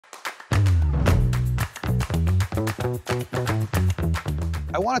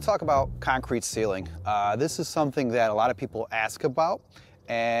I want to talk about concrete sealing. This is something that a lot of people ask about,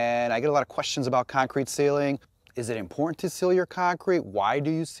 and I get a lot of questions about concrete sealing. Is it important to seal your concrete? Why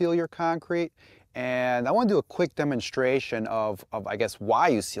do you seal your concrete? And I want to do a quick demonstration of I guess, why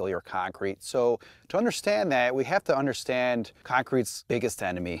you seal your concrete. So to understand that, we have to understand concrete's biggest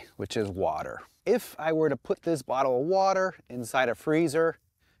enemy, which is water. If I were to put this bottle of water inside a freezer,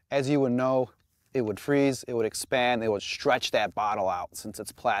 as you would know, it would freeze, it would expand, it would stretch that bottle out since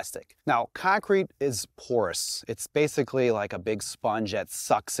it's plastic. Now, concrete is porous. It's basically like a big sponge that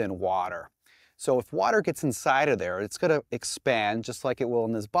sucks in water. So if water gets inside of there, it's gonna expand just like it will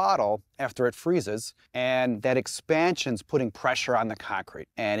in this bottle after it freezes, and that expansion's putting pressure on the concrete,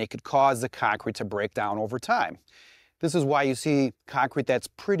 and it could cause the concrete to break down over time. This is why you see concrete that's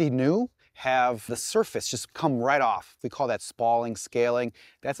pretty new have the surface just come right off. We call that spalling, scaling.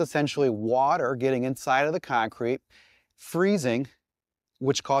 That's essentially water getting inside of the concrete, freezing,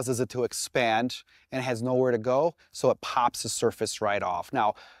 which causes it to expand and has nowhere to go, so it pops the surface right off.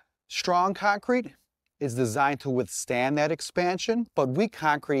 Now, strong concrete is designed to withstand that expansion, but weak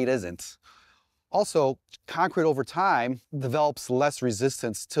concrete isn't. Also, concrete over time develops less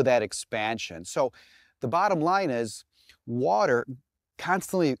resistance to that expansion. So the bottom line is water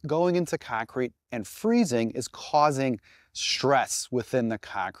constantly going into concrete and freezing is causing stress within the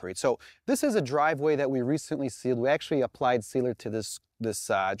concrete. So this is a driveway that we recently sealed. We actually applied sealer to this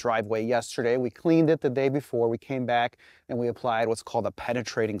driveway yesterday. We cleaned it the day before. We came back and we applied what's called a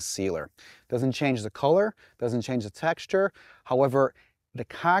penetrating sealer. Doesn't change the color, doesn't change the texture. However, the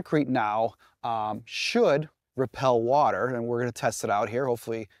concrete now should repel water, and we're going to test it out here.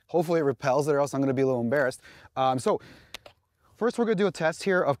 Hopefully it repels it, or else I'm going to be a little embarrassed. First, we're going to do a test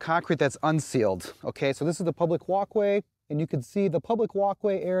here of concrete that's unsealed. Okay, so this is the public walkway, and you can see the public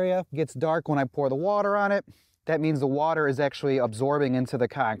walkway area gets dark when I pour the water on it. That means the water is actually absorbing into the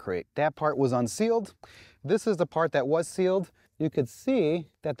concrete. That part was unsealed. This is the part that was sealed. You could see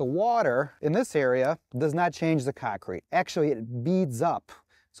that the water in this area does not change the concrete. Actually, it beads up.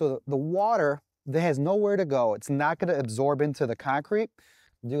 So the water that has nowhere to go. It's not going to absorb into the concrete.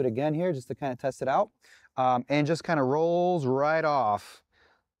 Do it again here just to kind of test it out. And just kind of rolls right off.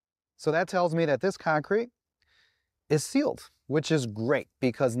 So that tells me that this concrete is sealed, which is great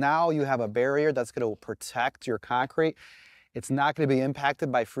because now you have a barrier that's going to protect your concrete. It's not going to be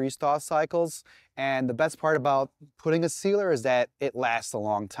impacted by freeze-thaw cycles. And the best part about putting a sealer is that it lasts a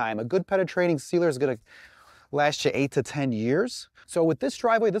long time. A good penetrating sealer is going to last you 8 to 10 years. So with this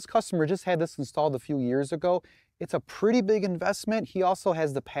driveway, this customer just had this installed a few years ago. It's a pretty big investment. He also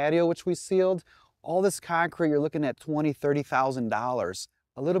has the patio, which we sealed. All this concrete, you're looking at $20,000, $30,000.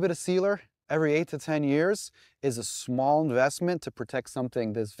 A little bit of sealer every 8 to 10 years is a small investment to protect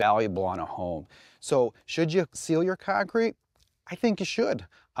something this valuable on a home. So should you seal your concrete? I think you should.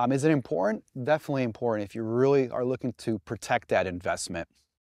 Is it important? Definitely important if you really are looking to protect that investment.